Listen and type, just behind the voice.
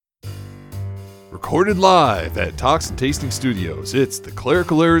Recorded live at Talks and Tasting Studios, it's the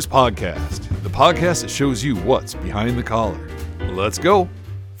Clerical Errors Podcast, the podcast that shows you what's behind the collar. Let's go.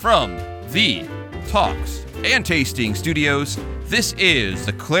 From the Talks and Tasting Studios, this is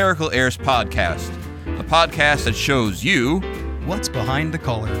the Clerical Errors Podcast, the podcast that shows you what's behind the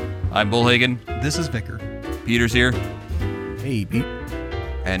collar. I'm Bullhagen. This is Vicar. Peter's here. Hey, Pete.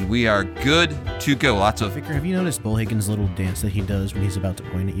 And we are good to go. Lots of... Vicar, have you noticed Bullhagen's little dance that he does when he's about to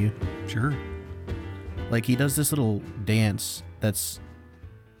point at you? Sure. Like, he does this little dance that's...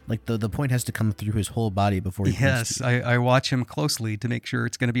 Like, the point has to come through his whole body before he points Yes, I watch him closely to make sure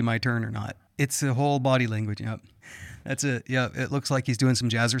it's going to be my turn or not. It's a whole body language, yep. That's it, yeah. It looks like he's doing some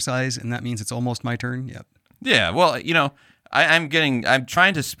jazzercise, and that means it's almost my turn, yep. Yeah, well, you know, I'm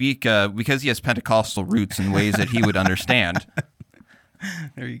trying to speak because he has Pentecostal roots in ways that he would understand.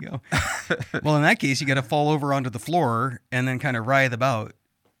 There you go. Well, in that case, you got to fall over onto the floor and then kind of writhe about.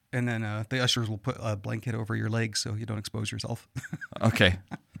 And then the ushers will put a blanket over your legs so you don't expose yourself. Okay.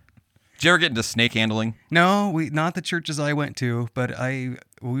 Did you ever get into snake handling? No, not the churches I went to, but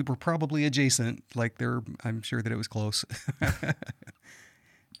we were probably adjacent. Like I'm sure that it was close.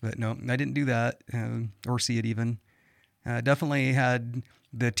 But no, I didn't do that or see it even. Definitely had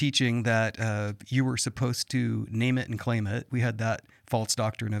the teaching that you were supposed to name it and claim it. We had that false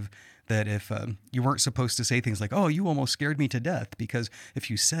doctrine of that if you weren't supposed to say things like, oh, you almost scared me to death, because if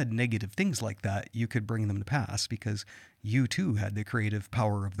you said negative things like that, you could bring them to pass because you too had the creative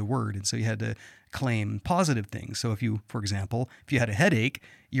power of the word. And so you had to claim positive things. So if you, for example, if you had a headache,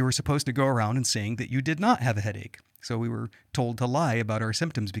 you were supposed to go around and saying that you did not have a headache. So we were told to lie about our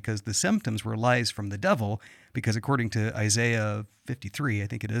symptoms because the symptoms were lies from the devil, because according to Isaiah 53, I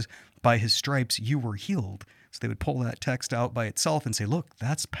think it is, by his stripes you were healed. So they would pull that text out by itself and say, look,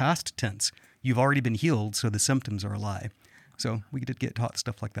 that's past tense. You've already been healed, so the symptoms are a lie. So we did get taught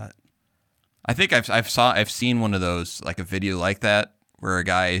stuff like that. I think I've seen one of those, like a video like that, where a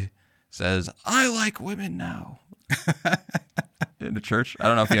guy says, I like women now. In the church. I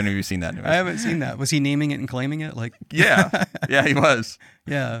don't know if any of you have seen that. Anyways. I haven't seen that. Was he naming it and claiming it? Like, yeah, he was.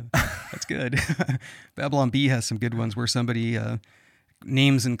 Yeah, that's good. Babylon Bee has some good ones where somebody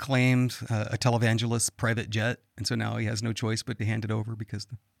names and claims a televangelist's private jet, and so now he has no choice but to hand it over because.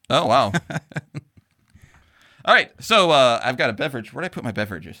 Oh wow! All right, so I've got a beverage. Where did I put my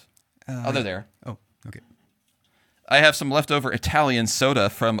beverages? They're there. Oh, okay. I have some leftover Italian soda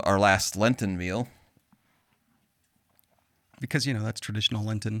from our last Lenten meal. Because, that's traditional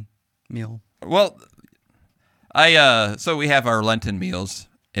Lenten meal. Well, so we have our Lenten meals,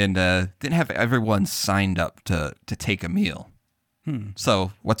 and didn't have everyone signed up to take a meal.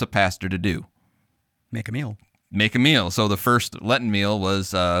 So what's a pastor to do? Make a meal. Make a meal. So the first Lenten meal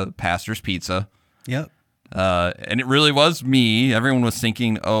was pastor's pizza. Yep. And it really was me. Everyone was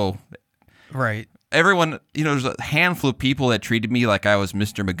thinking, oh. Right. Everyone, there's a handful of people that treated me like I was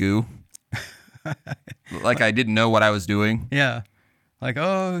Mr. Magoo. Like I didn't know what I was doing. Yeah. Like,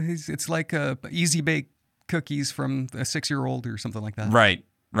 oh, it's like easy bake cookies from a 6-year-old or something like that. Right.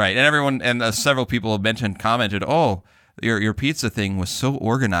 And everyone, and several people have commented, oh, your pizza thing was so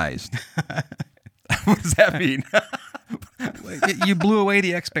organized. What does that mean? You blew away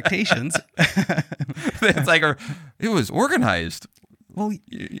the expectations. It's like, it was organized. Well,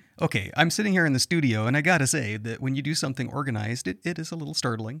 okay, I'm sitting here in the studio, and I got to say that when you do something organized, it is a little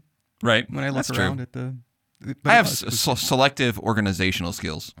startling. Right. When I look around at the... I have selective organizational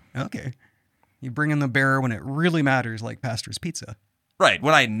skills. Okay. You bring in the bear when it really matters, like pastor's pizza. Right.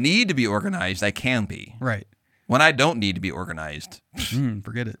 When I need to be organized, I can be. Right. When I don't need to be organized.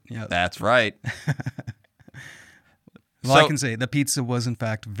 Forget it. Yeah. That's right. Well, I can say the pizza was, in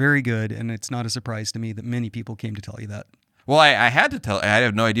fact, very good, and it's not a surprise to me that many people came to tell you that. Well, I had to tell. I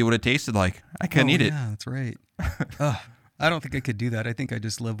have no idea what it tasted like. I couldn't eat it. Yeah, that's right. I don't think I could do that. I think I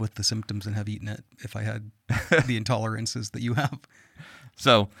just live with the symptoms and have eaten it if I had the intolerances that you have.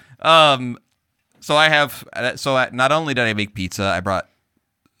 So I have. So not only did I make pizza, I brought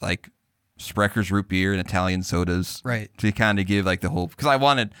like Sprecker's root beer and Italian sodas, right? To kind of give like the whole, because I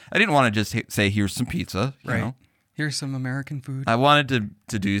didn't want to just say here's some pizza, you know? Here's some American food. I wanted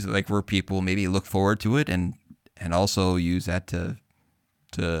to do like where people maybe look forward to it and also use that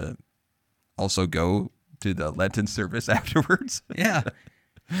to also go to the Lenten service afterwards. Yeah.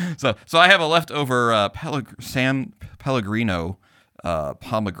 So I have a leftover San Pellegrino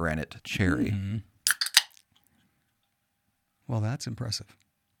pomegranate cherry. Mm-hmm. Well, that's impressive.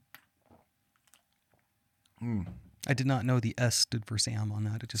 I did not know the S stood for Sam on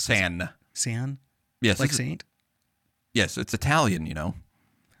that. It just San. San? Yes. Like saint? Yes, it's Italian,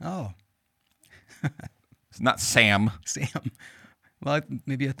 Oh. It's not Sam. Sam. Well,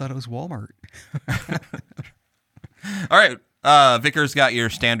 maybe I thought it was Walmart. All right. Vickers got your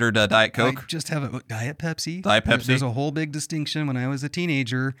standard Diet Coke. I just have a Diet Pepsi. Diet Pepsi. There's a whole big distinction. When I was a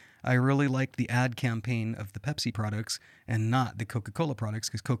teenager, I really liked the ad campaign of the Pepsi products and not the Coca-Cola products,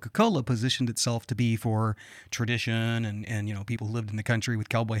 because Coca-Cola positioned itself to be for tradition and people who lived in the country with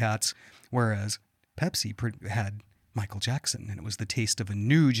cowboy hats, whereas Pepsi had Michael Jackson, and it was the taste of a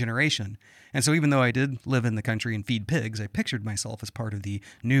new generation. And so even though I did live in the country and feed pigs, I pictured myself as part of the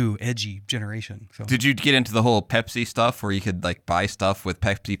new, edgy generation. So Did you get into the whole Pepsi stuff where you could like buy stuff with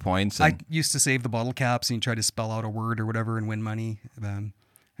Pepsi points? I used to save the bottle caps and try to spell out a word or whatever and win money. I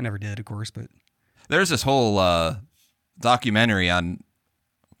never did, of course, but... There's this whole documentary on...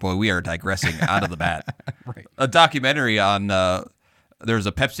 Boy, we are digressing out of the bat. Right. A documentary on... there's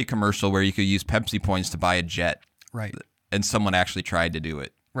a Pepsi commercial where you could use Pepsi points to buy a jet. Right. And someone actually tried to do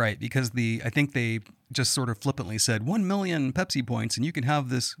it. Right, because I think they just sort of flippantly said 1 million Pepsi points and you can have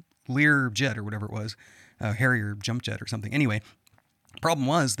this Lear jet or whatever it was, Harrier jump jet or something. Anyway, problem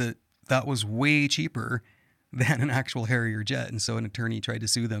was that was way cheaper than an actual Harrier jet, and so an attorney tried to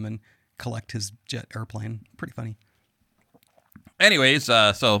sue them and collect his jet airplane. Pretty funny. Anyways,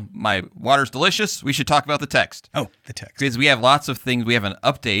 so my water's delicious. We should talk about the text. Oh, the text. Because we have lots of things. We have an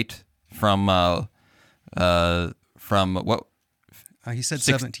update from what? He said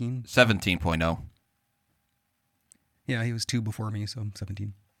 17. 17.0. Yeah, he was 2 before me, so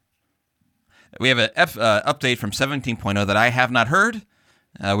 17. We have an update from 17.0 that I have not heard.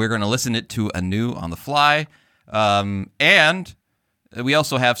 We're going to listen it to anew on the fly. And we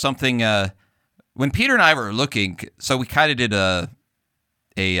also have something... when Peter and I were looking, so we kind of did a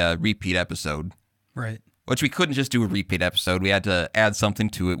repeat episode. Right. Which we couldn't just do a repeat episode. We had to add something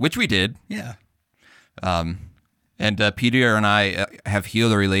to it, which we did. Yeah. And Peter and I have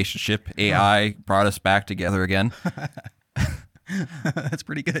healed the relationship. AI brought us back together again. That's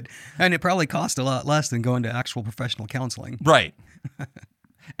pretty good. And it probably cost a lot less than going to actual professional counseling. Right.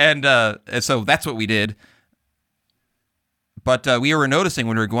 And so that's what we did. But we were noticing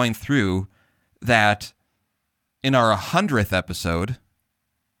when we were going through that in our 100th episode,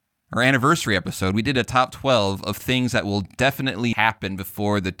 our anniversary episode, we did a top 12 of things that will definitely happen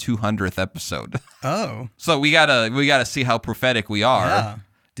before the 200th episode. Oh. So we gotta see how prophetic we are. Yeah.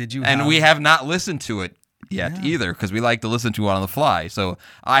 Did you? And we have not listened to it yet either, because we like to listen to it on the fly. So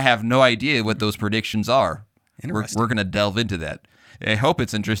I have no idea what those predictions are. We're going to delve into that. I hope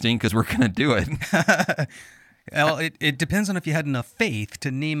it's interesting because we're going to do it. Well, it depends on if you had enough faith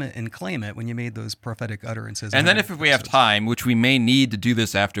to name it and claim it when you made those prophetic utterances. And then if we have time, which we may need to do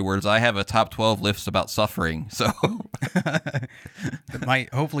this afterwards, I have a top 12 lists about suffering. So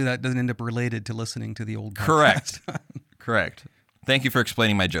hopefully that doesn't end up related to listening to the old podcast. Correct. Correct. Thank you for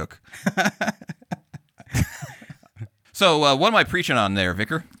explaining my joke. So what am I preaching on there,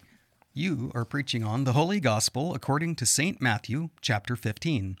 Vicar? You are preaching on the Holy Gospel according to St. Matthew, chapter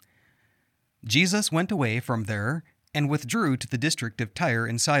 15. Jesus went away from there and withdrew to the district of Tyre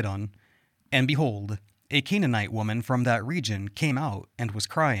and Sidon. And behold, a Canaanite woman from that region came out and was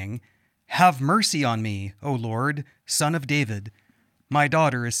crying, "Have mercy on me, O Lord, Son of David. My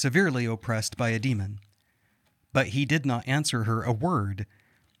daughter is severely oppressed by a demon." But he did not answer her a word.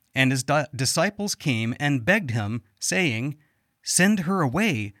 And his disciples came and begged him, saying, "Send her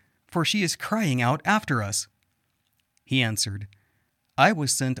away, for she is crying out after us." He answered, "I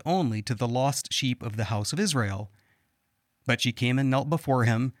was sent only to the lost sheep of the house of Israel." But she came and knelt before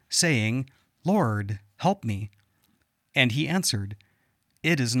him, saying, "Lord, help me." And he answered,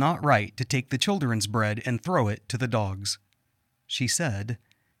 "It is not right to take the children's bread and throw it to the dogs." She said,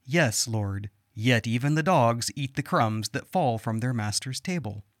 "Yes, Lord, yet even the dogs eat the crumbs that fall from their master's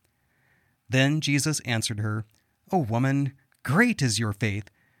table." Then Jesus answered her, "O woman, great is your faith.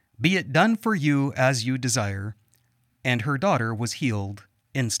 Be it done for you as you desire." And her daughter was healed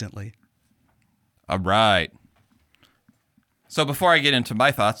instantly. All right. So before I get into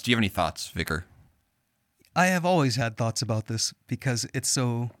my thoughts, do you have any thoughts, Vicar? I have always had thoughts about this because it's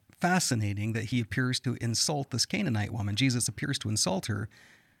so fascinating that he appears to insult this Canaanite woman. Jesus appears to insult her.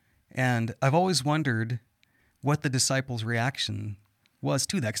 And I've always wondered what the disciples' reaction was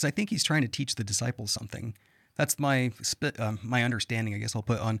to that, because I think he's trying to teach the disciples something. That's my understanding, I guess I'll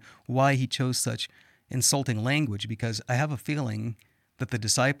put, on why he chose such insulting language, because I have a feeling that the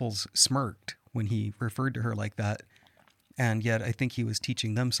disciples smirked when he referred to her like that, and yet I think he was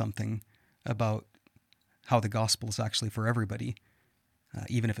teaching them something about how the gospel is actually for everybody.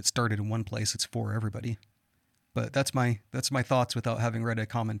 Even if it started in one place, it's for everybody. But that's my thoughts without having read a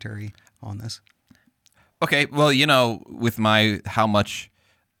commentary on this. Okay, well, with how much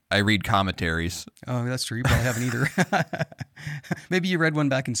I read commentaries. Oh, that's true. You probably haven't either. Maybe you read one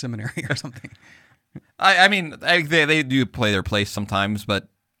back in seminary or something. I mean, they do play their place sometimes, but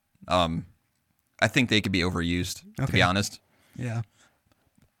I think they could be overused, to be honest. Yeah.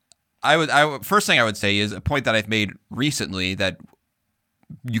 I would first thing I would say is a point that I've made recently that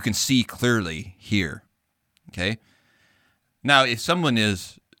you can see clearly here. Okay. Now, if someone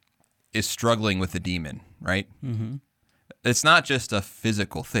is struggling with a demon, right? Mm-hmm. It's not just a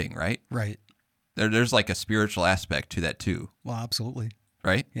physical thing, right? Right. There's like a spiritual aspect to that too. Well, absolutely.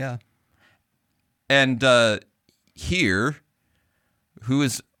 Right? Yeah. And here, who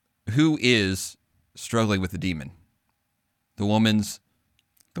is struggling with the demon? The woman's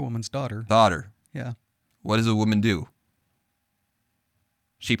daughter. Yeah. What does a woman do?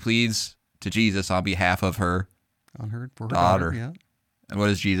 She pleads to Jesus on behalf of her For her daughter. Yeah. And what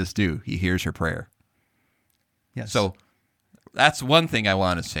does Jesus do? He hears her prayer. Yes. So that's one thing I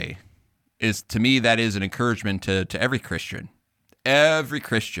want to say. Is to me that is an encouragement to every Christian. Every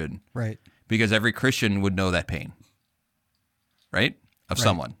Christian. Right. Because every Christian would know that pain. Right? Of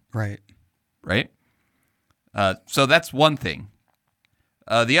someone. Right. Right? So that's one thing.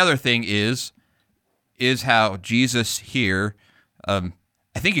 The other thing is how Jesus here,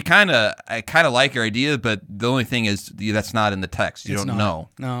 I think I kind of like your idea, but the only thing is that's not in the text. You don't know.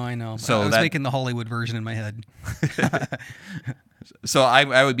 No, I know. So I was making the Hollywood version in my head. So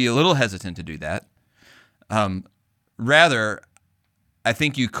I would be a little hesitant to do that. Rather, I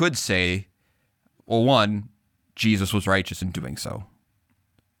think you could say, well, one, Jesus was righteous in doing so.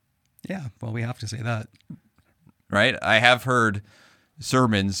 Yeah, well, we have to say that. Right? I have heard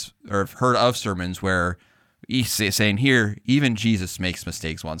sermons, or heard of sermons where he's saying here, even Jesus makes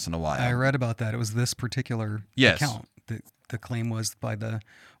mistakes once in a while. I read about that. It was this particular Yes. account. The claim was by the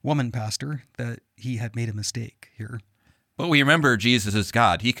woman pastor that he had made a mistake here. But we remember Jesus is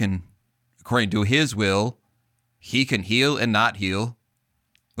God. He can, according to his will, he can heal and not heal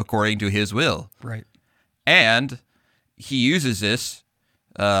according to his will. Right. And he uses this,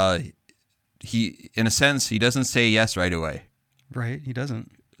 in a sense, he doesn't say yes right away. Right, he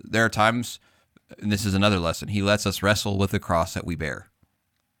doesn't. There are times, and this is another lesson, he lets us wrestle with the cross that we bear.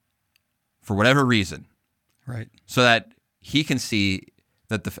 For whatever reason. Right. So that he can see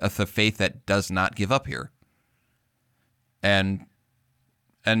that the faith that does not give up here. And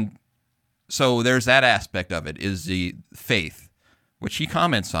so there's that aspect of it, is the faith, which he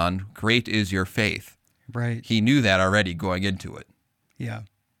comments on, great is your faith. Right. He knew that already going into it. Yeah.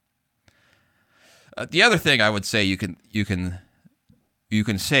 The other thing I would say you can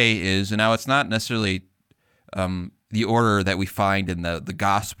say is, and now it's not necessarily the order that we find in the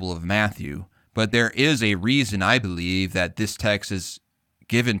Gospel of Matthew, but there is a reason I believe that this text is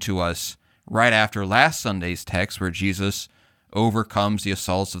given to us right after last Sunday's text where Jesus overcomes the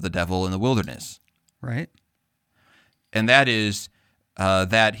assaults of the devil in the wilderness. Right. And that is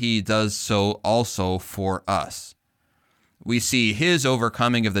that he does so also for us. We see his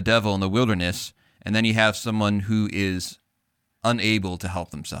overcoming of the devil in the wilderness, and then you have someone who is unable to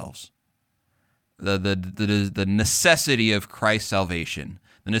help themselves. The necessity of Christ's salvation,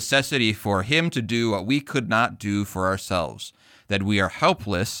 the necessity for him to do what we could not do for ourselves, that we are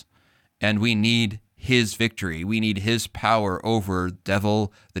helpless and we need his victory. We need his power over the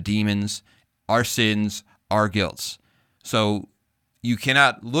devil, the demons, our sins, our guilts. So you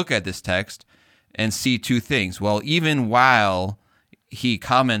cannot look at this text and see two things. Well, even while he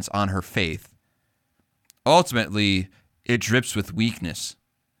comments on her faith, ultimately it drips with weakness.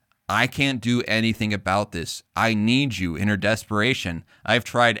 I can't do anything about this. I need you in her desperation. I've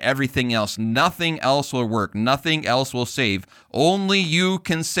tried everything else. Nothing else will work. Nothing else will save. Only you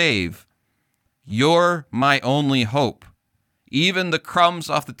can save. You're my only hope. Even the crumbs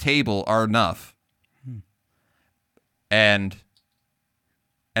off the table are enough. And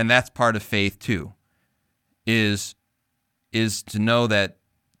that's part of faith too, is to know that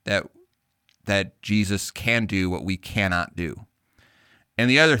Jesus can do what we cannot do. And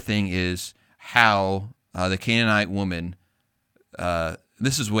the other thing is how the Canaanite woman,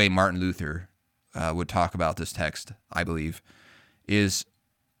 this is the way Martin Luther would talk about this text, I believe, is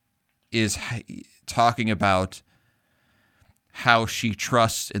talking about how she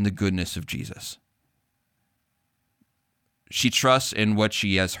trusts in the goodness of Jesus. She trusts in what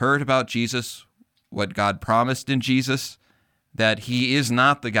she has heard about Jesus, what God promised in Jesus, that he is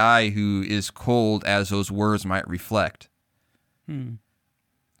not the guy who is cold as those words might reflect.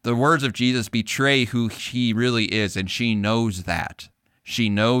 The words of Jesus betray who he really is, and she knows that. She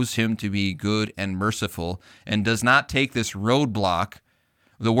knows him to be good and merciful and does not take this roadblock.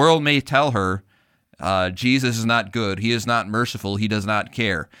 The world may tell her Jesus is not good. He is not merciful. He does not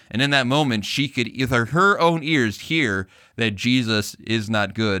care. And in that moment, she could either her own ears hear that Jesus is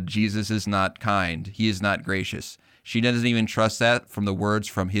not good. Jesus is not kind. He is not gracious. She doesn't even trust that from the words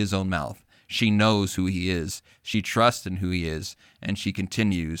from his own mouth. She knows who he is. She trusts in who he is, and she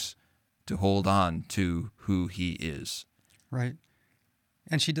continues to hold on to who he is. Right.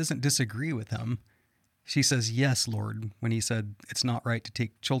 And she doesn't disagree with him. She says, yes, Lord, when he said it's not right to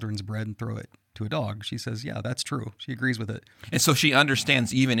take children's bread and throw it to a dog. She says, yeah, that's true. She agrees with it. And so she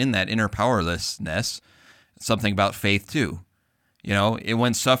understands, even in that inner powerlessness, something about faith too. You know,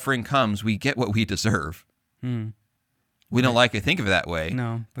 when suffering comes, we get what we deserve. We don't like to think of it that way.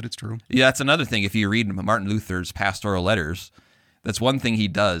 No, but it's true. Yeah, that's another thing. If you read Martin Luther's pastoral letters, that's one thing he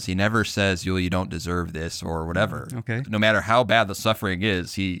does. He never says, you don't deserve this or whatever. Okay. No matter how bad the suffering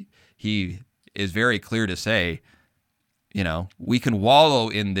is, he is very clear to say, we can wallow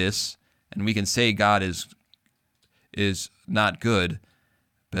in this and we can say God is not good,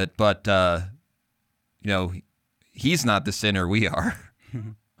 but he's not the sinner, we are.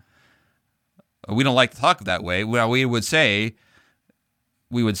 We don't like to talk that way. Well, we would say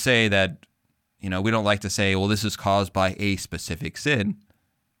that, we don't like to say, well, this is caused by a specific sin.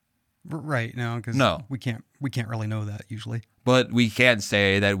 Right. No, because we can't really know that usually. But we can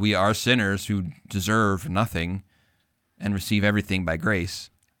say that we are sinners who deserve nothing and receive everything by grace.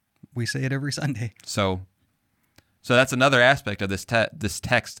 We say it every Sunday. So that's another aspect of this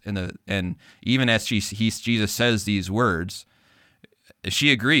text, and even as Jesus says these words,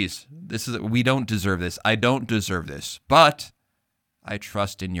 she agrees. We don't deserve this. I don't deserve this, but I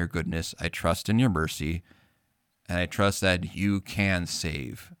trust in your goodness. I trust in your mercy, and I trust that you can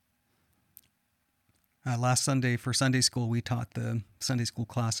save. Last Sunday for Sunday school, we taught the Sunday school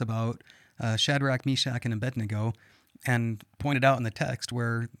class about Shadrach, Meshach, and Abednego, and pointed out in the text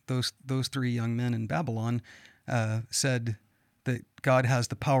where those three young men in Babylon said that God has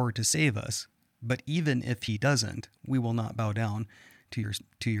the power to save us, but even if he doesn't, we will not bow down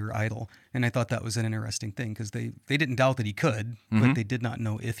to your idol. And I thought that was an interesting thing because they didn't doubt that he could, but they did not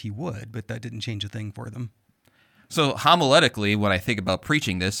know if he would, but that didn't change a thing for them. So homiletically, when I think about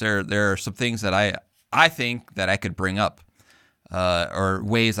preaching this, there are some things that I think that I could bring up or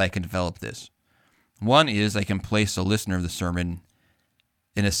ways I can develop this. One is I can place the listener of the sermon,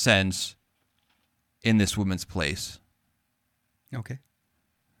 in a sense, in this woman's place. Okay.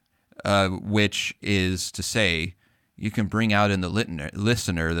 Which is to say, you can bring out in the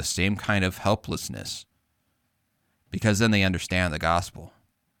listener the same kind of helplessness, because then they understand the gospel.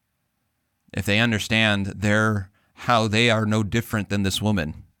 If they understand how they are no different than this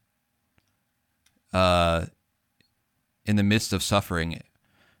woman in the midst of suffering,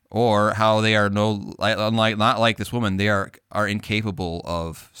 or how they are not like this woman, they are incapable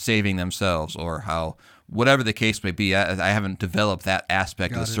of saving themselves, or how whatever the case may be. I haven't developed that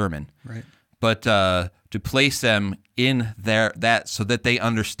aspect of the sermon, right? But to place them in that so that they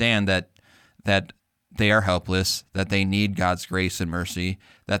understand that they are helpless, that they need God's grace and mercy,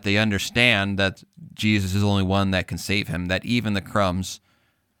 that they understand that Jesus is the only one that can save him, that even the crumbs,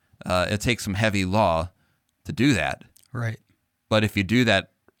 it takes some heavy law to do that. Right. But if you do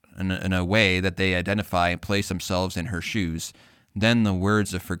that in a way that they identify and place themselves in her shoes, then the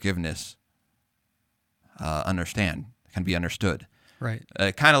words of forgiveness can be understood. Right.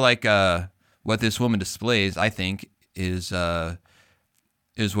 Kind of like what this woman displays, I think, is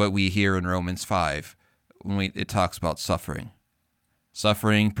what we hear in Romans 5 when it talks about suffering.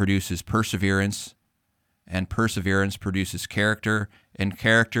 Suffering produces perseverance, and perseverance produces character, and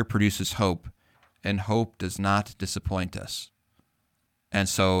character produces hope, and hope does not disappoint us. And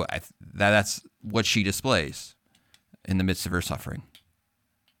so that's what she displays in the midst of her suffering.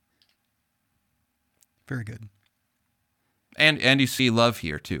 Very good. And you see love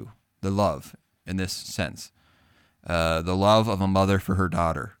here too, the love in this sense, the love of a mother for her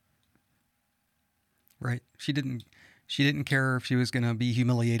daughter. Right. She didn't care if she was going to be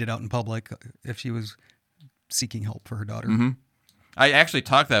humiliated out in public, if she was seeking help for her daughter. Mm-hmm. I actually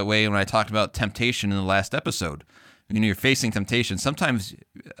talked that way when I talked about temptation in the last episode. When you're facing temptation, sometimes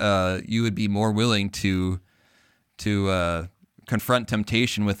you would be more willing to confront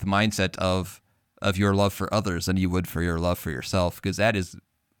temptation with the mindset of your love for others than you would for your love for yourself, because that is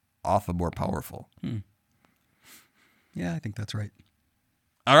often more powerful. Yeah, I think that's right.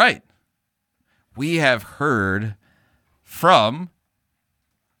 All right. We have heard from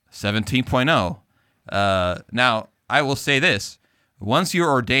 17.0. Now, I will say this. Once you're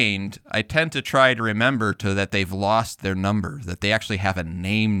ordained, I tend to try to remember that they've lost their number, that they actually have a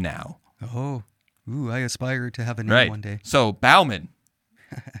name now. Oh, I aspire to have a name one day. So Bauman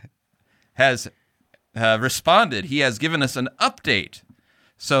has responded. He has given us an update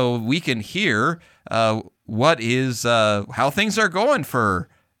so we can hear what is how things are going for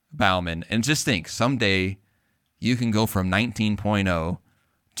Bauman. And just think, someday you can go from 19.0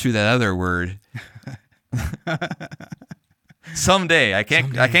 to that other word. Someday. I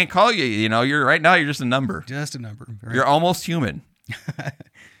can't call you, you're right now you're just a number. Just a number. Right. You're almost human.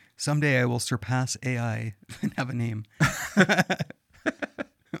 Someday I will surpass AI and have a name.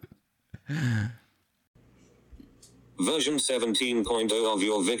 Version 17.0 of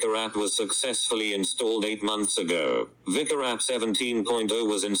your Vicar app was successfully installed 8 months ago. Vicar app 17.0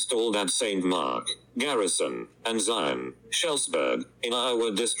 was installed at St. Mark, Garrison, and Zion, Schellsburg, in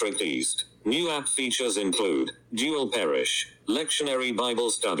Iowa District East. New app features include dual parish, lectionary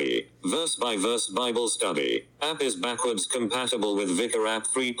Bible study, verse-by-verse Bible study. App is backwards compatible with Vicar app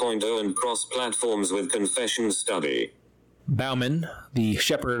 3.0 and cross-platforms with confession study. Bauman, the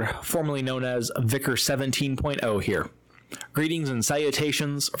shepherd formerly known as Vicar 17.0 here. Greetings and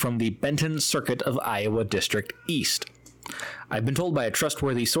salutations from the Benton Circuit of Iowa District East. I've been told by a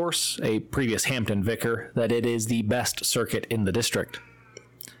trustworthy source, a previous Hampton vicar, that it is the best circuit in the district.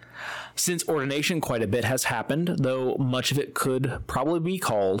 Since ordination, quite a bit has happened, though much of it could probably be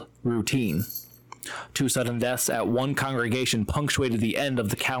called routine. 2 sudden deaths at one congregation punctuated the end of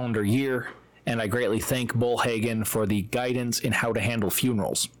the calendar year, and I greatly thank Bull Hagen for the guidance in how to handle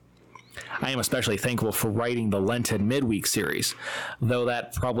funerals. I am especially thankful for writing the Lenten Midweek series, though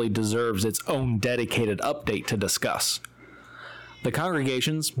that probably deserves its own dedicated update to discuss. The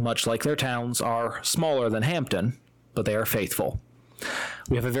congregations, much like their towns, are smaller than Hampton, but they are faithful.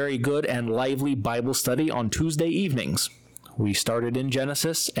 We have a very good and lively Bible study on Tuesday evenings. We started in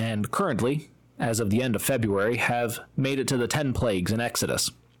Genesis and currently, as of the end of February, have made it to the 10 plagues in Exodus.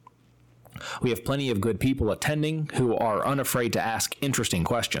 We have plenty of good people attending who are unafraid to ask interesting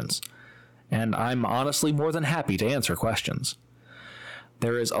questions, and I'm honestly more than happy to answer questions.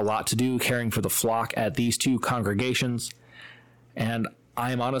 There is a lot to do caring for the flock at these 2 congregations, and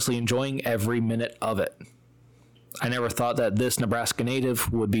I am honestly enjoying every minute of it. I never thought that this Nebraska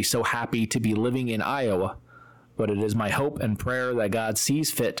native would be so happy to be living in Iowa, but it is my hope and prayer that God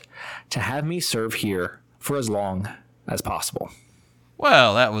sees fit to have me serve here for as long as possible.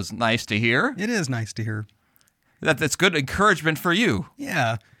 Well, that was nice to hear. It is nice to hear. That's good encouragement for you.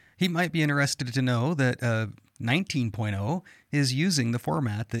 Yeah. He might be interested to know that 19.0 is using the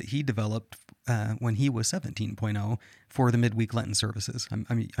format that he developed when he was 17.0 for the midweek Lenten services.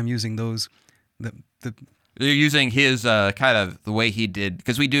 I'm using those. You're using his kind of the way he did,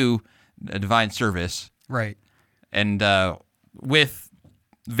 because we do a divine service. Right. And with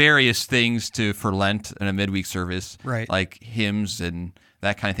various things for Lent and a midweek service, right, like hymns and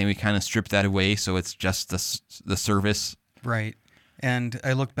that kind of thing. We kind of stripped that away, so it's just the service. Right. And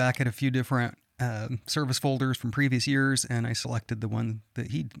I looked back at a few different service folders from previous years, and I selected the one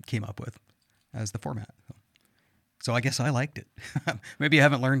that he came up with as the format. So I guess I liked it. Maybe I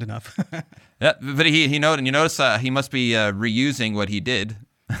haven't learned enough. Yeah, but he noted, and you notice he must be reusing what he did.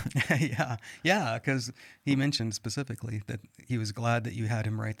 Yeah, because he mentioned specifically that he was glad that you had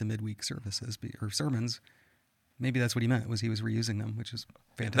him write the midweek services or sermons. Maybe that's what he meant, was he was reusing them, which is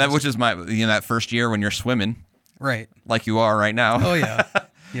fantastic. Which is that first year when you're swimming, right, like you are right now. Oh yeah,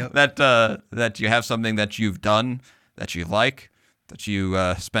 yep. That you have something that you've done that you like, that you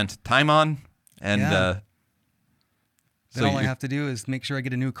spent time on, and then all I have to do is make sure I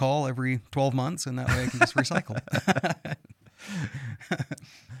get a new call every 12 months, and that way I can just recycle.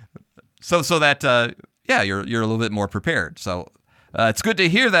 So that you're a little bit more prepared. So it's good to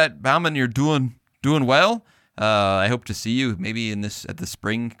hear that, Bauman. You're doing well. I hope to see you maybe at the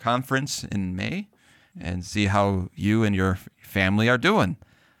spring conference in May, and see how you and your family are doing.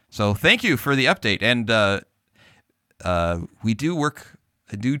 So thank you for the update. And I do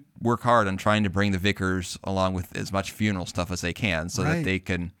work hard on trying to bring the vicars along with as much funeral stuff as they can, so that they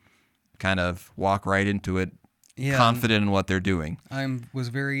can kind of walk right into it, confident in what they're doing. I was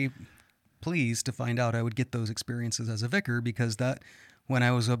very pleased to find out I would get those experiences as a vicar, because when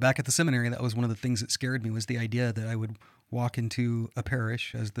I was back at the seminary, that was one of the things that scared me, was the idea that I would walk into a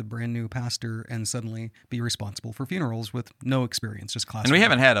parish as the brand new pastor and suddenly be responsible for funerals with no experience, just classroom. And we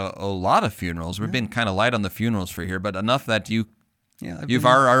haven't had a lot of funerals. We've been kind of light on the funerals for here, but enough that you've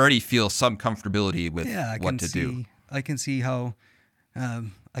already feel some comfortability with what to do. I can see how,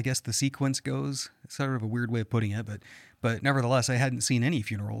 I guess the sequence goes. It's sort of a weird way of putting it, but nevertheless, I hadn't seen any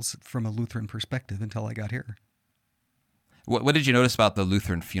funerals from a Lutheran perspective until I got here. What did you notice about the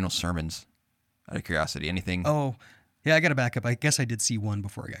Lutheran funeral sermons? Out of curiosity, anything? Oh, yeah, I got to back up. I guess I did see one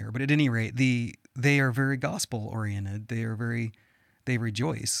before I got here, but at any rate, they are very gospel oriented. They are very they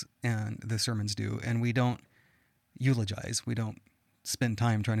rejoice, and the sermons do, and we don't eulogize. We don't spend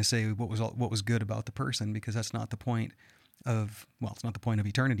time trying to say what was good about the person, because that's not the point of, well, it's not the point of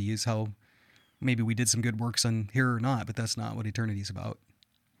eternity, is how maybe we did some good works on here or not, but that's not what eternity is about.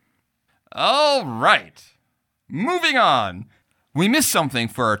 All right. Moving on. We missed something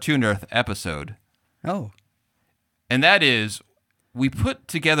for our 200th episode, Oh, and that is we put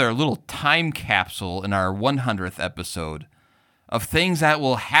together a little time capsule in our 100th episode of things that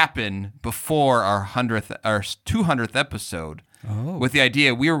will happen before our 200th episode. Oh. With the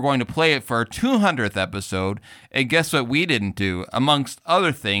idea we were going to play it for our 200th episode, and guess what we didn't do, amongst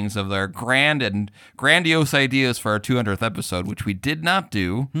other things of their grand and grandiose ideas for our 200th episode, which we did not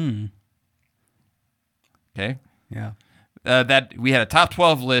do. Okay? yeah. That we had a top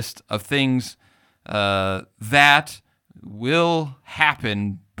 12 list of things that will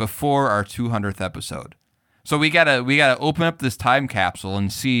happen before our 200th episode. So we gotta open up this time capsule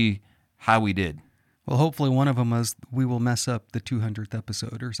and see how we did. Well, hopefully one of them was we will mess up the 200th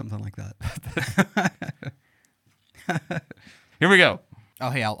episode or something like that. Here we go. Oh,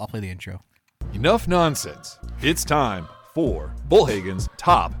 hey, I'll play the intro. Enough nonsense. It's time for Bullhagen's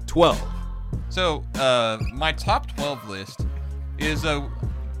Top 12. So my top 12 list is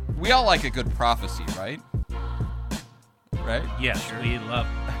we all like a good prophecy, right? Right? Yes, we love.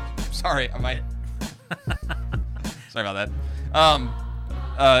 Sorry, sorry about that.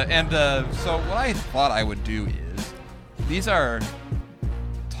 So what I thought I would do is, these are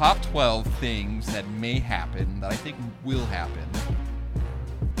top 12 things that may happen, that I think will happen.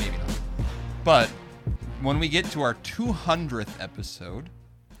 Maybe not. But when we get to our 200th episode,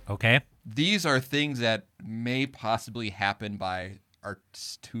 Okay. these are things that may possibly happen by our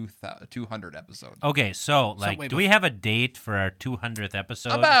 200 episode. Okay, so wait, do we have a date for our 200th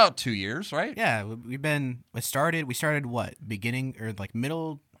episode? About 2 years, right? Yeah, we started what? Beginning or like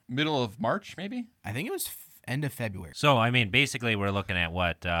middle? Middle of March, maybe? I think it was end of February. So, I mean, basically, we're looking at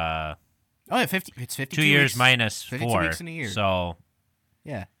what? Oh, yeah, 52 2 years weeks. minus 52 4. weeks in a year. So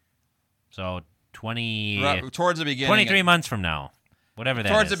Yeah. 20, Towards the beginning. 23 months from now. Whatever that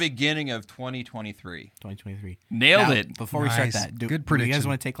Towards is. the beginning of 2023. 2023. Nailed Now, it. Before we start Nice. that, Good do you prediction. guys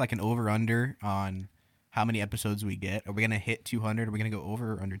want to take like an over-under on how many episodes we get? Are we going to hit 200? Are we going to go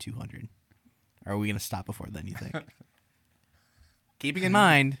over or under 200? Or are we going to stop before then, you think? Keeping in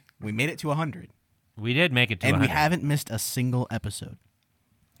mind, we made it to 100. We did make it to And 100. we haven't missed a single episode.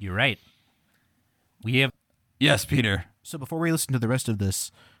 You're right. We have. Yes, Peter. So before we listen to the rest of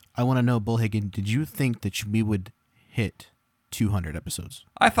this, I want to know, Bullhagen, did you think that we would hit 200 episodes?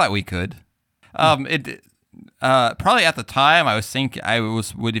 I thought we could. It probably at the time I was thinking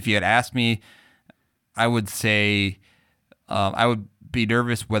if you had asked me, I would say I would be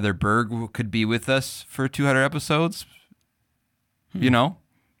nervous whether Berg could be with us for 200 episodes. You know,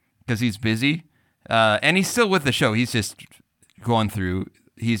 because he's busy, and he's still with the show. He's just going through.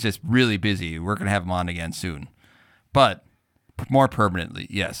 He's just really busy. We're gonna have him on again soon, but more permanently,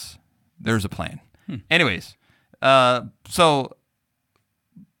 yes, there's a plan. Anyways, but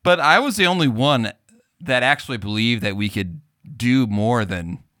I was the only one that actually believed that we could do more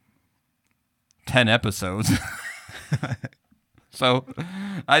than 10 episodes. So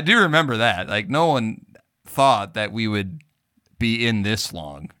I do remember that. Like, no one thought that we would be in this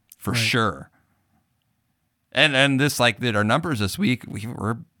long for sure. And this, like, our numbers this week,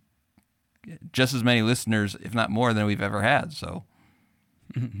 we're just as many listeners, if not more, than we've ever had. So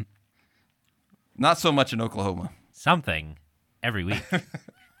not so much in Oklahoma. Something every week.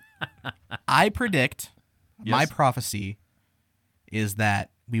 I predict, my Yes. prophecy is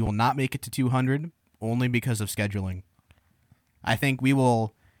that we will not make it to 200 only because of scheduling. I think we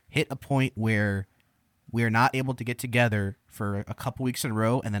will hit a point where we are not able to get together for a couple weeks in a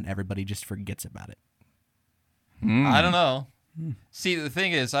row, and then everybody just forgets about it. I don't know. See, the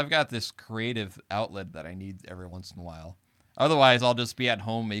thing is, I've got this creative outlet that I need every once in a while. Otherwise, I'll just be at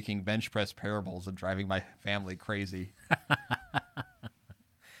home making bench press parables and driving my family crazy.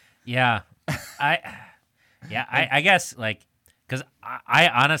 Yeah, I guess, like, because I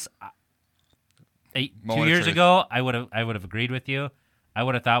honestly, 2 Moment of years truth. ago, I would have agreed with you. I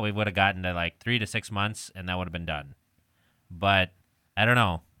would have thought we would have gotten to like 3 to 6 months, and that would have been done. But I don't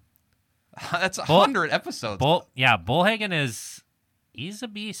know. That's 100 episodes. Bullhagen he's a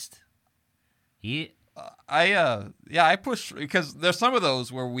beast. I pushed because there's some of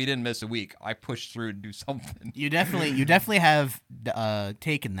those where we didn't miss a week. I pushed through to do something. You definitely have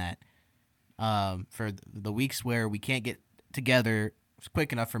taken that for the weeks where we can't get together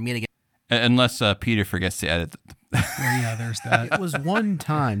quick enough for me to get. Unless Peter forgets to edit. Yeah, there's that. It was one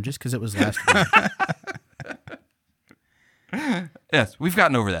time, just because it was last week. Yes, we've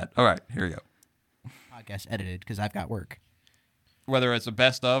gotten over that. All right, here we go. Podcast edited because I've got work. Whether it's a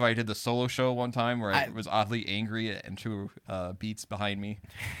best of, I did the solo show one time where I was oddly angry at two beats behind me.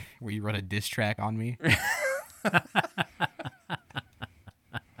 Where you run a diss track on me.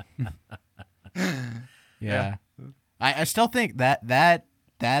 Yeah. I still think that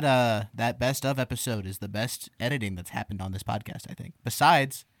best of episode is the best editing that's happened on this podcast, I think.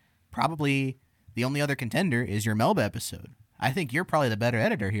 Besides, probably the only other contender is your Melba episode. I think you're probably the better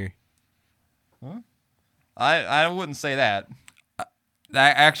editor here. I wouldn't say that. I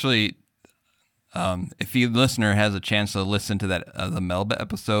actually, if the listener has a chance to listen to that the Melba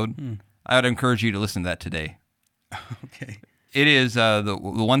episode, I would encourage you to listen to that today. Okay. It is the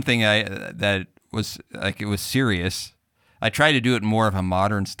one thing that was like, it was serious. I tried to do it more of a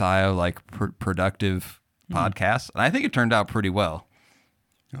modern style, like productive podcast, and I think it turned out pretty well.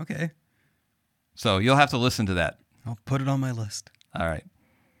 Okay. So you'll have to listen to that. I'll put it on my list. All right.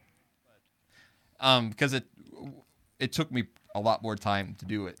 Because it took me a lot more time to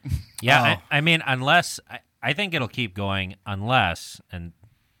do it. Yeah, I mean, unless I think it'll keep going unless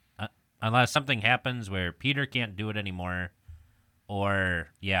something happens where Peter can't do it anymore, or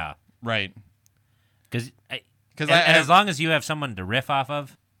Right. because Because as long as you have someone to riff off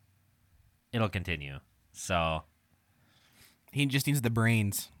of, it'll continue. So He just needs the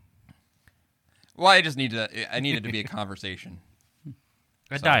brains. well, I need it to be a conversation.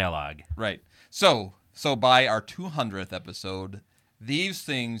 a dialogue. Right. So by our 200th episode, these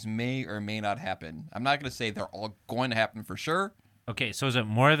things may or may not happen. I'm not going to say they're all going to happen for sure. Okay, so is it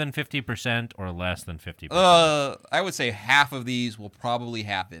more than 50% or less than 50%? I would say half of these will probably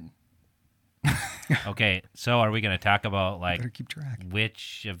happen. Okay, so are we going to talk about Better keep track.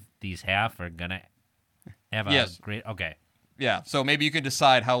 which of these half are going to have a Yes. great? Okay, Yeah. So maybe you can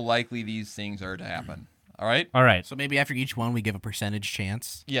decide how likely these things are to happen. All right. all right. So maybe after each one, we give a percentage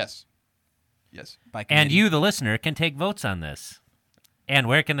chance. Yes. Yes. By And committee. you, the listener, can take votes on this. And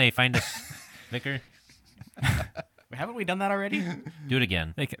where can they find us, Vicar? Haven't we done that already? Do it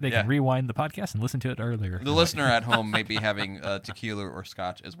again. They Yeah. can rewind the podcast and listen to it earlier. The listener at home may be having tequila or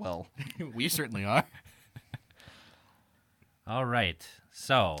scotch as well. We certainly are. All right.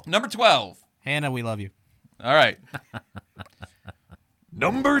 So Number 12. Hannah, we love you. All right.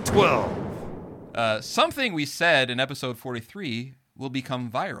 Number 12. Something we said in episode 43 will become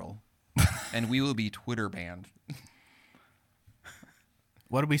viral, and we will be Twitter banned.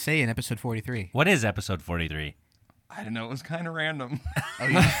 What did we say in episode 43? what is episode 43? I don't know. It was kind of random.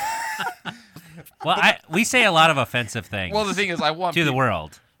 Well, we say a lot of offensive things Well, the thing is, I want to the peop-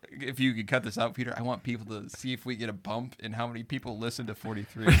 world. If you could cut this out, Peter, I want people to see if we get a bump in how many people listen to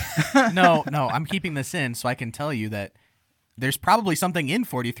 43. No, I'm keeping this in so I can tell you that there's probably something in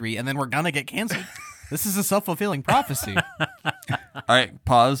 43, and then we're gonna get canceled. This is a self-fulfilling prophecy. All right,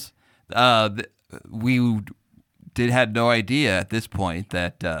 pause. We had no idea at this point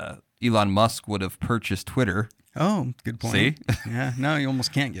that Elon Musk would have purchased Twitter. Oh, good point. See? Yeah, no, you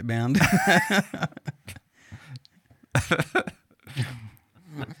almost can't get banned.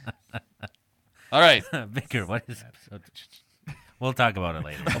 All right. Vicar, what is episode? We'll talk about it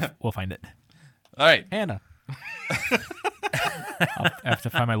later. We'll find it. All right. Hannah. I have to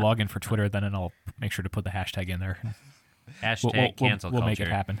find my login for Twitter, then and I'll make sure to put the hashtag in there. Hashtag cancel we'll culture. make it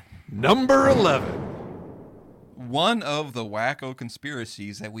happen. Number 11. One of the wacko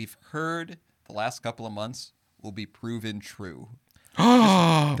conspiracies that we've heard the last couple of months will be proven true.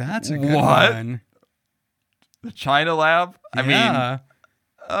 That's a good What? one. The China lab? Yeah.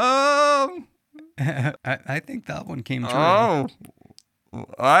 I mean, I think that one came true. oh,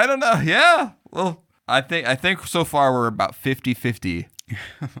 I don't know. Yeah. Well, I think so far we're about 50-50.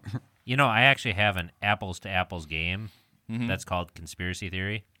 You know, I actually have an apples to apples game that's called Conspiracy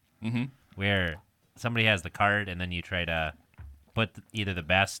Theory, where somebody has the card and then you try to put either the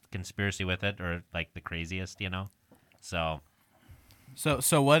best conspiracy with it or like the craziest, you know? So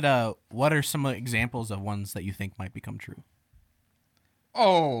So what are some examples of ones that you think might become true?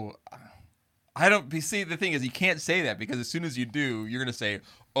 Oh, I don't. See, the thing is, you can't say that because as soon as you do, you're going to say,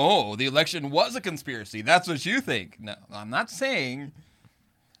 oh, the election was a conspiracy. That's what you think. No, I'm not saying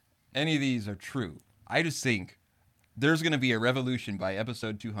any of these are true. I just think there's going to be a revolution by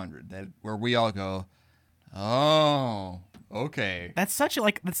episode 200 where we all go, oh, okay. That's such a,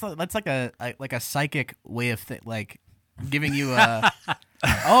 that's like a psychic way of like giving you a.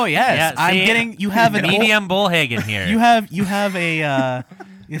 Oh yes, Yeah, I'm see, getting. You have an medium bullhagen here. You have a.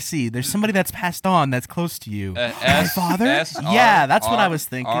 You see, there's somebody that's passed on that's close to you. My father? Yeah, that's what I was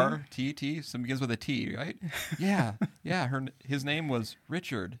thinking. RTT. Some begins with a T, right? Yeah, yeah. His name was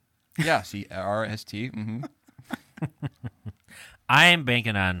Richard. Yeah, see, RST. Mm-hmm. I'm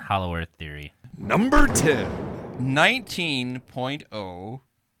banking on Hollow Earth theory. Number 10. 19.0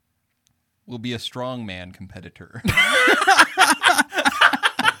 will be a strongman competitor.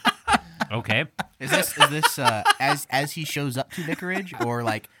 Okay. Is this as he shows up to Vicarage, or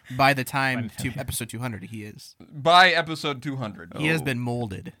like by the time to episode 200 he is? By episode 200. He has been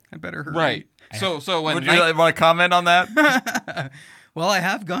molded. I better hurry. Right. So when would you want to comment on that? Well, I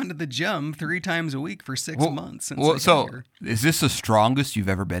have gone to the gym 3 times a week for 6 months since I got so here. is this the strongest you've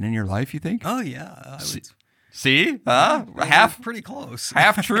ever been in your life, you think? Oh yeah, I would, See? Huh? we're pretty close.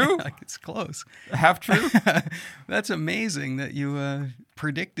 Half true? It's close. Half true? That's amazing that you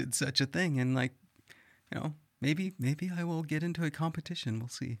predicted such a thing, and maybe I will get into a competition. We'll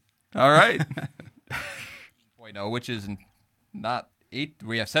see. All right. Which is not 8.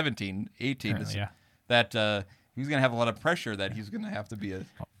 We have 17, 18. Currently, yeah. That he's going to have a lot of pressure that he's going to have to be a...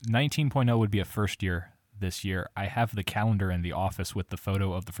 19.0 would be a first year this year. I have the calendar in the office with the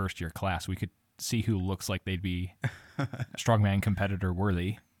photo of the first year class. We could see who looks like they'd be strongman competitor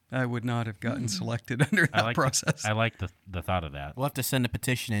worthy. I would not have gotten selected under that process. I like the thought of that. We'll have to send a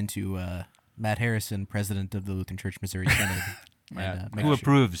petition into Matt Harrison, president of the Lutheran Church Missouri Synod, and Who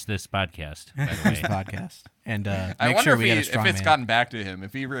approves this podcast, by the this way? podcast, and I make wonder sure if, we get a strong if it's man. gotten back to him,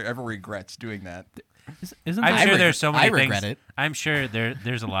 if he ever regrets doing that. Isn't I'm there, sure there's so many I things. regret it. I'm sure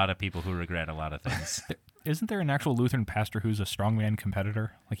there's a lot of people who regret a lot of things. isn't there an actual Lutheran pastor who's a strongman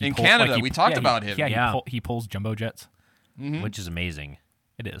competitor? Like In Canada, we talked about him. Yeah, Yeah. He pulls jumbo jets. Which is amazing.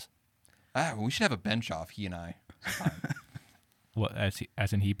 It is. We should have a bench off, he and I. What,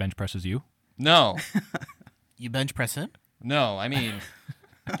 as in he bench presses you? No. You bench press him? No, I mean,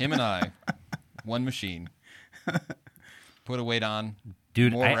 him and I, one machine. Put a weight on.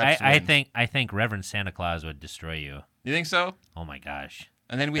 Dude, More I reps wins. think Reverend Santa Claus would destroy you. You think so? Oh my gosh.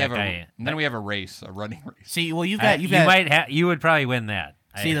 And then we That have guy- we have a race, a running race. See, well, you've I- got you would probably win that.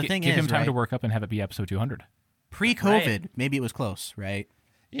 See, the thing Give is, him time right, to work up and have it be episode 200. pre-COVID, Right. maybe it was close, right?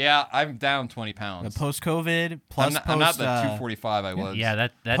 Yeah, I'm down 20 The pounds. post-COVID plus I'm not the post 245 I was. yeah,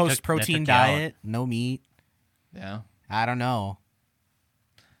 that post-protein took you out. diet, no meat. Yeah. I don't know.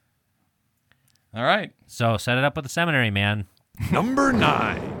 All right. So set it up with the seminary, man. Number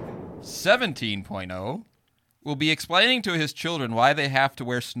 9. 17.0 will be explaining to his children why they have to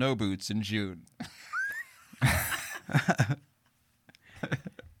wear snow boots in June.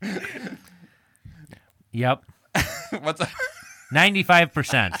 Yep. What's that?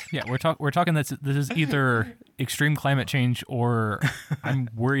 95%. Yeah, we're talking this is either extreme climate change or I'm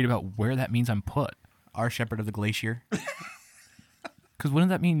worried about where that means I'm put. Our shepherd of the glacier. Because wouldn't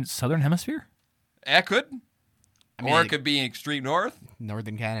that mean southern hemisphere? It could. mean, Or it could be extreme north.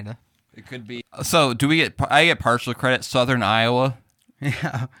 Northern Canada. It could be. So I get partial credit, southern Iowa,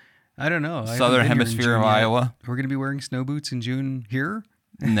 Yeah, I don't know. I haven't southern been here in hemisphere June of yet. Iowa. We're going to be wearing snow boots in June here.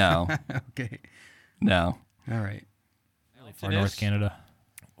 No. Okay, No. all right. Or North Canada?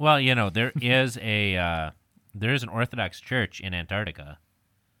 Well, there is an Orthodox church in Antarctica,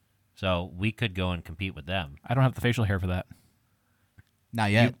 so we could go and compete with them. I don't have the facial hair for that.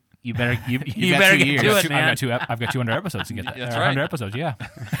 Not yet. You better you got better 2 get years. to it, I've man. got I've got 200 episodes to get that. That's 100 right. episodes, yeah.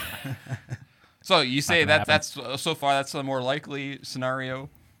 So you say Not gonna that's so far that's the more likely scenario.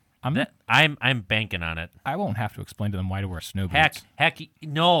 I'm banking on it. I won't have to explain to them why to wear snow boots. Heck,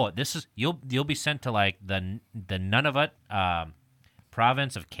 no! This is you'll be sent to like the Nunavut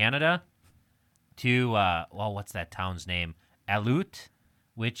province of Canada to what's that town's name? Aleut,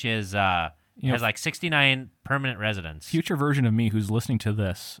 which is has like 69 permanent residents. Future version of me who's listening to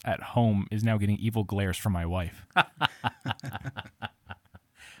this at home is now getting evil glares from my wife.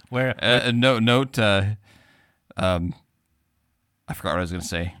 Where Note. I forgot what I was going to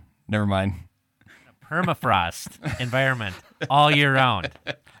say. Never mind. permafrost environment all year round.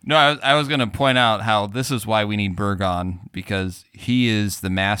 No, I was going to point out how this is why we need Berg on, because he is the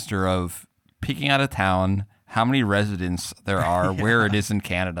master of picking out a town, how many residents there are, where it is in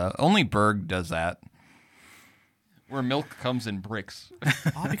Canada. Only Berg does that. Where milk comes in bricks.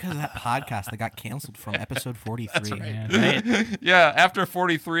 All because of that podcast that got canceled from episode 43. Man, Right? Yeah, after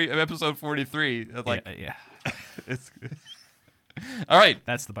episode 43, like yeah. it's all right.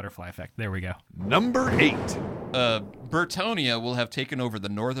 That's the butterfly effect. There we go. Number 8. Bertonia will have taken over the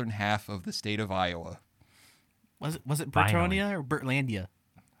northern half of the state of Iowa. Was it Finally. Bertonia or Bertlandia?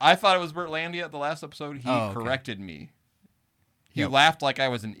 I thought it was Bertlandia at the last episode. He Oh, okay. corrected me. He laughed like I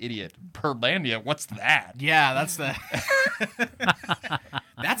was an idiot. Bertlandia, what's that? Yeah, that's the.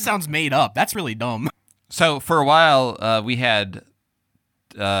 That sounds made up. That's really dumb. So for a while, we had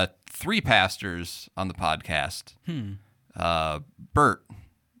 3 pastors on the podcast. Bert,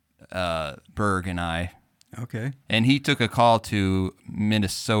 Berg, and I. Okay. and he took a call to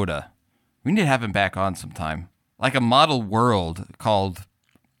Minnesota. We need to have him back on sometime. Like a model world called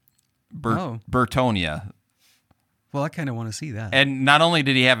Bertonia. Well, I kind of want to see that. And not only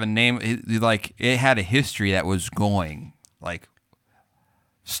did he have a name, it had a history that was going, like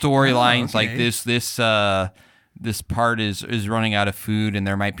storylines, okay. like this part is running out of food, and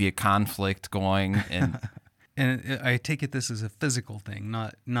there might be a conflict going. And And I take it this is a physical thing,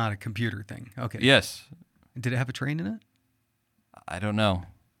 not a computer thing. Okay. yes, Did it have a train in it? I don't know.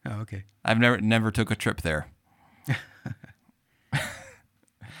 Oh, okay. I've never took a trip there.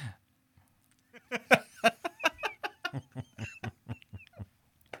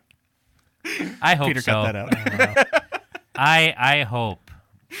 I hope Peter, so. cut that out.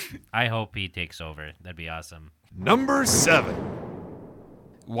 I hope he takes over. That'd be awesome. Number 7.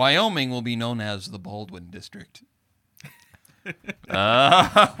 Wyoming will be known as the Baldwin District.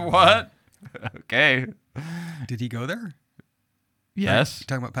 What? Okay. Did he go there? Yes. You're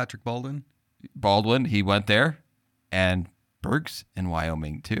talking about Patrick Baldwin? Baldwin, he went there, and Berg's in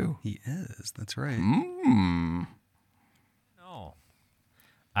Wyoming too. He is. That's right. Mm. No,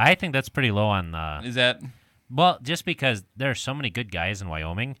 I think that's pretty low on the. Is that? Well, just because there are so many good guys in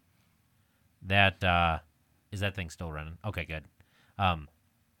Wyoming. That is that thing still running? Okay, good.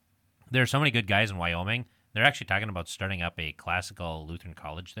 There are so many good guys in Wyoming. They're actually talking about starting up a classical Lutheran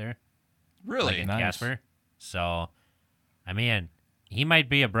college there, Really? like in Nice. Casper. So, I mean, he might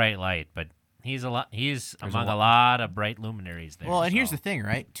be a bright light, but he's among a lot of bright luminaries there. Well, and here's so. the thing,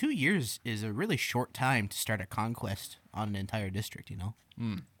 right? 2 years is a really short time to start a conquest on an entire district, you know?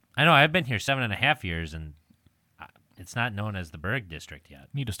 I know I've been here 7.5 years, and it's not known as the Berg district yet.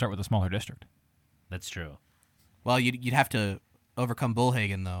 Need to start with a smaller district. That's true. Well, you'd have to overcome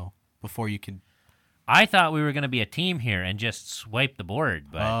Bullhagen, though, before you could... I thought we were going to be a team here and just swipe the board,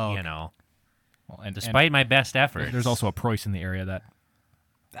 but Oh, you okay. know, Well, and despite my best efforts, there's also a Preuss in the area that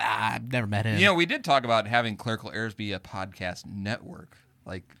I've never met him. You know, we did talk about having Clerical Errors be a podcast network,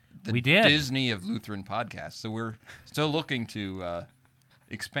 like the We did. Disney of Lutheran podcasts. So we're still looking to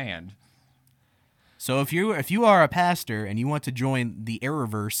expand. So if you are a pastor and you want to join the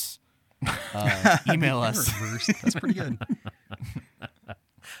Errorverse, email us. That's pretty good.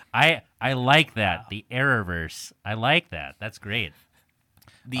 I like that, the Errorverse. I like that. That's great.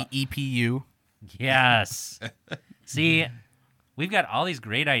 The EPU. Yes. See, we've got all these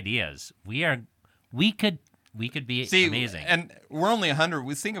great ideas. We could be See, amazing. and we're only 100.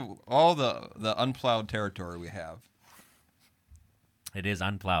 We think of all the unplowed territory we have. It is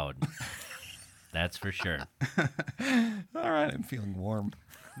unplowed. That's for sure. All right, I'm feeling warm.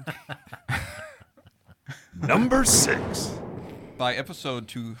 Number 6. By episode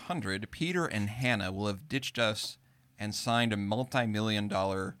 200, Peter and Hannah will have ditched us and signed a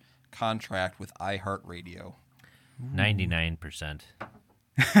multi-million-dollar contract with iHeartRadio. 99%.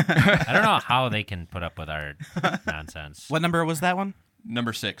 I don't know how they can put up with our nonsense. What number was that one?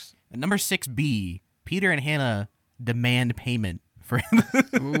 Number 6. Number 6B. Peter and Hannah demand payment for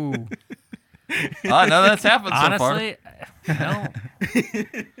Ooh. Oh, no, that's happened so far. Honestly, no.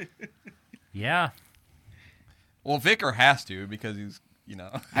 Yeah. Well, Vicar has to because he's, you know.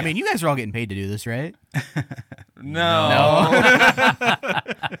 I mean, you guys are all getting paid to do this, right? No.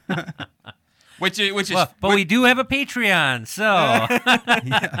 which is Well, but we do have a Patreon, so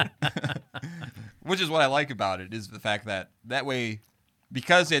which is what I like about it is the fact that way,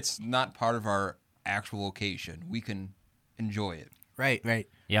 because it's not part of our actual location, we can enjoy it. Right.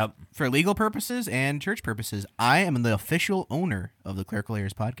 yep. For legal purposes and church purposes, I am the official owner of the Clerical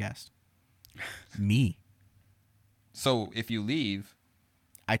Errors podcast. Me. So if you leave,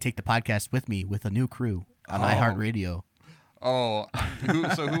 I take the podcast with me with a new crew on iHeartRadio.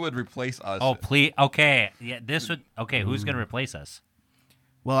 who would replace us? Oh, please. Okay. Yeah, this would. Okay, who's going to replace us?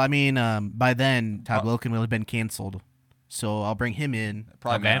 Well, I mean, by then, Todd Wilkin will have been canceled. So I'll bring him in.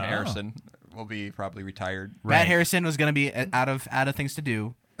 Probably Okay. Matt Harrison will be probably retired. Matt Harrison was going to be out of things to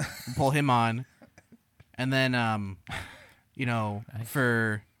do. We'll pull him on. And then,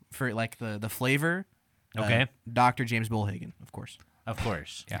 for like the flavor, Okay. Dr. James Bullhagen, of course. Of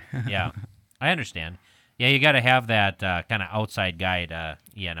course. Yeah. I understand. Yeah, you got to have that kind of outside guy to,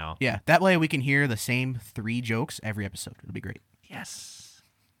 Yeah, that way we can hear the same 3 jokes every episode. It'll be great. Yes.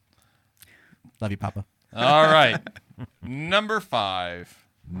 Love you, Papa. All right. Number 5.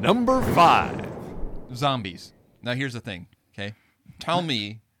 Number 5. Zombies. Now here's the thing, okay? Tell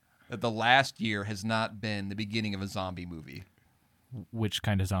me that the last year has not been the beginning of a zombie movie. which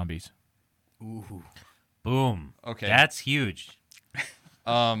kind of zombies? Boom. Okay. That's huge.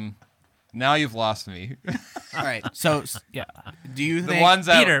 Now you've lost me. All right. So, Yeah. do you The think ones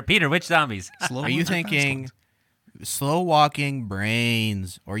that Peter, which zombies? Slow are you ones or fast thinking ones? slow walking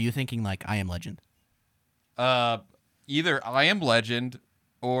brains, or are you thinking like I Am Legend? either I Am Legend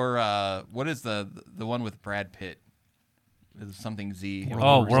or what is the one with Brad Pitt? Is something Z?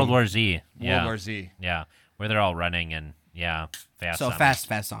 World War Z. Yeah. World War Z. Yeah, where they're all running and fast. So zombies.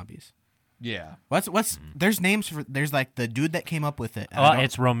 fast zombies. Yeah. What's there's names for there's like the dude that came up with it. Well,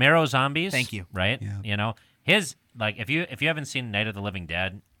 it's Romero Zombies. Thank you. Right? Yeah. You know, his like if you haven't seen Night of the Living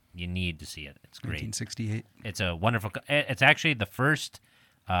Dead, you need to see it. It's great. 1968. It's a wonderful. It's actually the first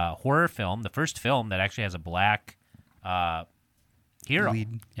horror film, the first film that actually has a black hero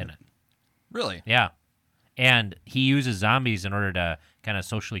Lead. in it. Really? Yeah, and he uses zombies in order to kind of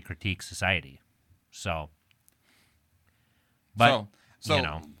socially critique society. So, but so you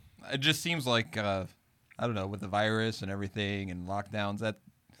know, it just seems like I don't know, with the virus and everything and lockdowns, that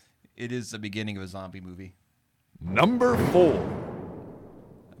it is the beginning of a zombie movie. Number 4.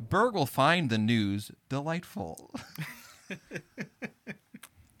 Berg will find the news delightful.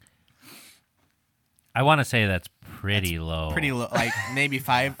 I want to say that's pretty low. pretty low, like maybe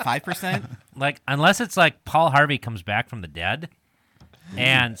 5%. Like unless it's like Paul Harvey comes back from the dead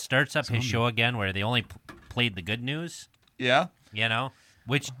and starts up his show again, where they only played the good news. Yeah. You know,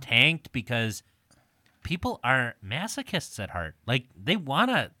 which tanked because people are masochists at heart. Like they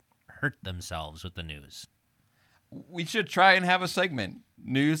want to hurt themselves with the news. We should try and have a segment.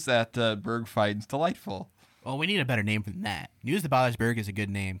 News that Berg finds delightful. Well, we need a better name than that. News that bothers Berg is a good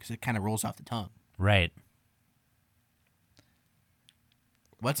name because it kind of rolls off the tongue. Right.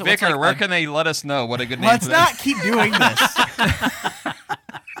 What's Vicar, like where a- can they let us know what a good name Let's for not this? keep doing this.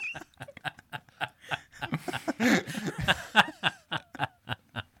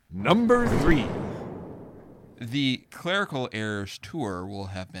 Number 3. The Clerical Errors tour will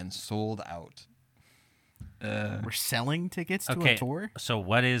have been sold out. We're selling tickets to Okay. a tour. So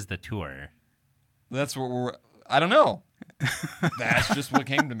what is the tour? That's what we're. I don't know. That's just what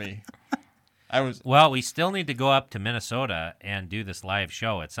came to me. I was. Well, we still need to go up to Minnesota and do this live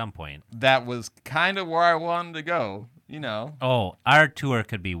show at some point. That was kind of where I wanted to go. You know. Oh, our tour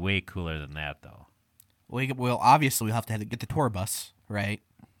could be way cooler than that, though. Well, obviously we'll have to get the tour bus, right?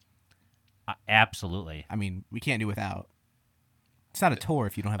 Absolutely. I mean, we can't do without. It's not a tour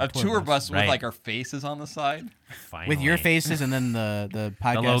if you don't have A a tour bus with Right. like our faces on the side. Finally. with your faces and then the The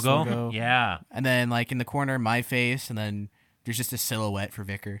podcast logo? Yeah. and then like in the corner my face, and then there's just a silhouette for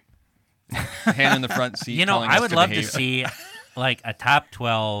Vicar. Hand in the front seat. You know, telling I us would love to behave. see like a top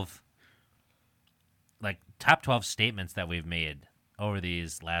 12 statements that we've made over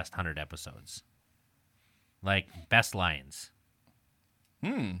these last 100 episodes. Like best lines.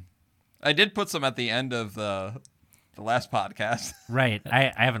 I did put some at the end of the last podcast. Right.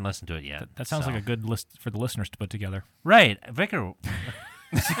 I haven't listened to it yet. That sounds so. like a good list for the listeners to put together. Right. Vicar.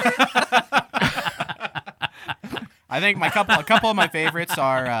 I think a couple of my favorites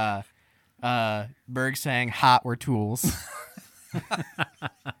are Berg saying "hot or tools."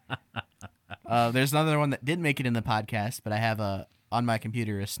 There's another one that didn't make it in the podcast, but I have on my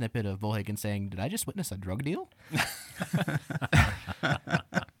computer a snippet of Volhagen saying, "Did I just witness a drug deal?"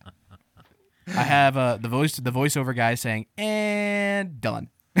 I have the voiceover guy saying, "And done."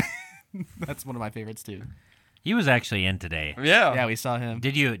 That's one of my favorites too. He was actually in today. Yeah. Yeah, we saw him.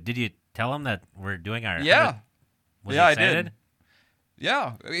 Did you tell him that we're doing our Yeah. 100? Was Yeah, he I did. excited?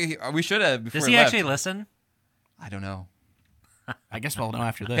 Yeah. We should have. Before Does we he left. actually listen? I don't know. I guess we'll know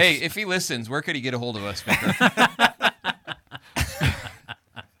after this. Hey, if he listens, where could he get a hold of us, Vicar?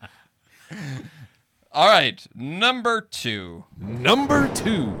 All right. Number 2. Number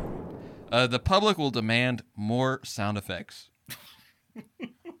 2. The public will demand more sound effects.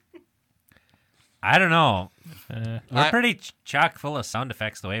 I don't know. We're I- pretty chock full of sound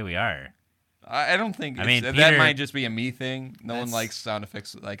effects the way we are. I don't think I mean, that Peter- might just be a me thing. No one That's- likes sound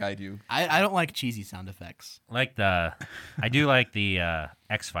effects like I do. I don't like cheesy sound effects. I do like the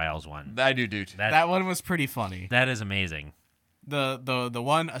X-Files one. I do too. That one was pretty funny. That is amazing. The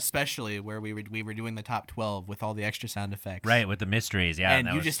one especially where we were doing the top 12 with all the extra sound effects. Right, with the mysteries, yeah. And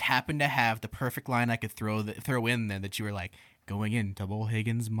that you was- just happened to have the perfect line I could throw in there that you were like going into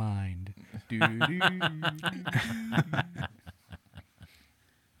Volhagen's mind.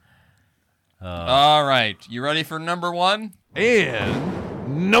 All right, you ready for number 1?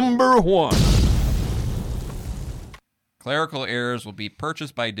 And number 1. Clerical errors will be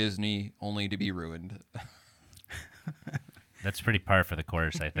purchased by Disney only to be ruined. That's pretty par for the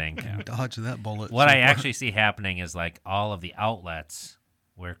course, I think. Dodge that bullet. What so I far. actually see happening is like all of the outlets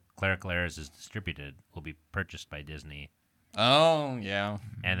where Clerical Errors is distributed will be purchased by Disney Oh, yeah.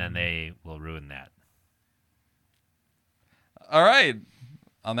 and then they will ruin that. All right.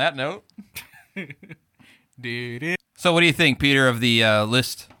 On that note. So what do you think, Peter, of the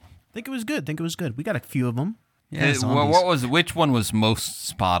list? Think it was good. We got a few of them. Yeah, Which one was most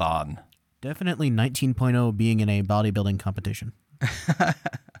spot on? Definitely 19.0 being in a bodybuilding competition.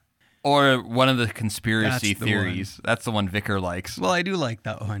 Or one of the conspiracy That's the theories. That's the one Vicar likes. Well, I do like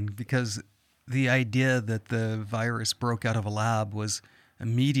that one because the idea that the virus broke out of a lab was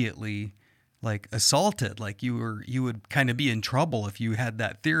immediately like assaulted. Like you would kind of be in trouble if you had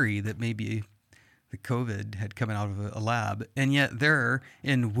that theory that maybe the COVID had come out of a lab. And yet there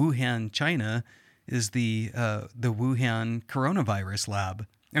in Wuhan, China, is the Wuhan coronavirus lab.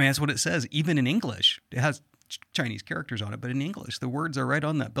 I mean, that's what it says, even in English. It has Chinese characters on it, but in English, the words are right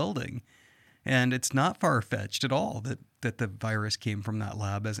on that building. And it's not far-fetched at all that the virus came from that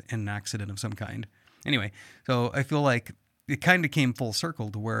lab as an accident of some kind. Anyway, so I feel like it kind of came full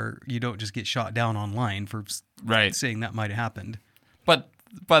circle to where you don't just get shot down online for saying that might have happened. But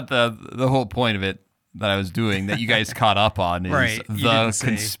the whole point of it that I was doing that you guys caught up on is Right, you the didn't say.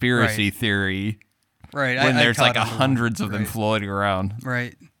 conspiracy Right. theory. Right. When there's caught like on to hundreds one. of them Right. floating around.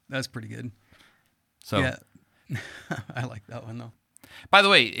 Right. That's pretty good. So, Yeah. I like that one, though. by the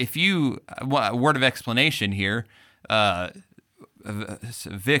way, if you a word of explanation here,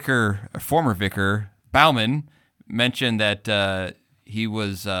 former vicar Bauman mentioned that he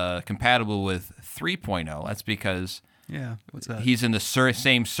was compatible with 3.0. That's because Yeah. What's that? he's in the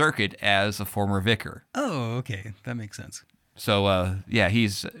same circuit as a former vicar. Oh, okay. That makes sense. So yeah,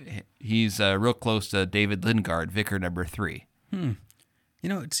 he's real close to David Lingard, vicar number 3. You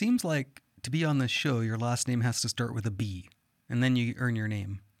know, it seems like to be on this show, your last name has to start with a B, and then you earn your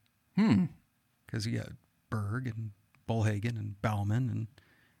name. Because you got Berg and Bullhagen and Bauman, and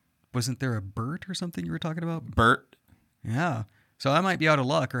wasn't there a Bert or something you were talking about? Bert. Yeah. So I might be out of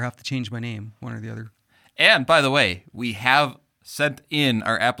luck or have to change my name, one or the other. And by the way, we have sent in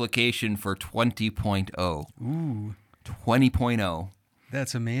our application for 20.0. Ooh, 20.0.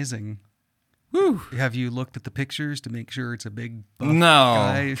 that's amazing. Whew. Have you looked at the pictures to make sure it's a big buff No.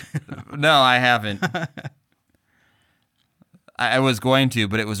 guy? No, I haven't. I was going to,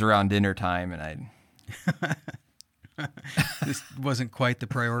 but it was around dinner time, and This wasn't quite the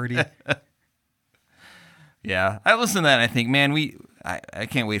priority. yeah, I listened to that and I think, man, I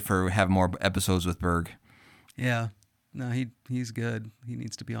can't wait for have more episodes with Berg. Yeah. No, he's good. He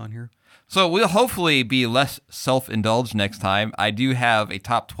needs to be on here. So we'll hopefully be less self-indulged next time. I do have a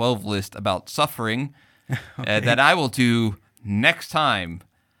top 12 list about suffering that I will do next time.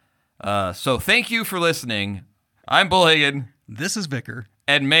 So thank you for listening. I'm Bullhagen, This is Vicar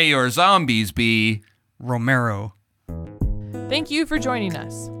and may your zombies be... Romero. Thank you for joining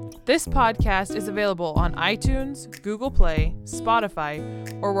us. This podcast is available on iTunes, Google Play, Spotify,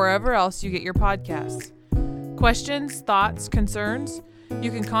 or wherever else you get your podcasts. Questions, thoughts, concerns? You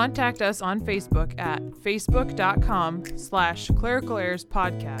can contact us on Facebook at facebook.com/Clerical Errors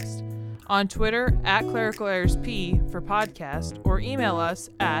Podcast, on Twitter at Clerical Errors P for podcast, or email us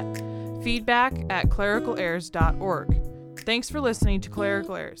at feedback@clericalerrors.org. Thanks for listening to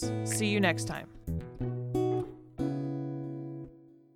Clerical Errors. See you next time.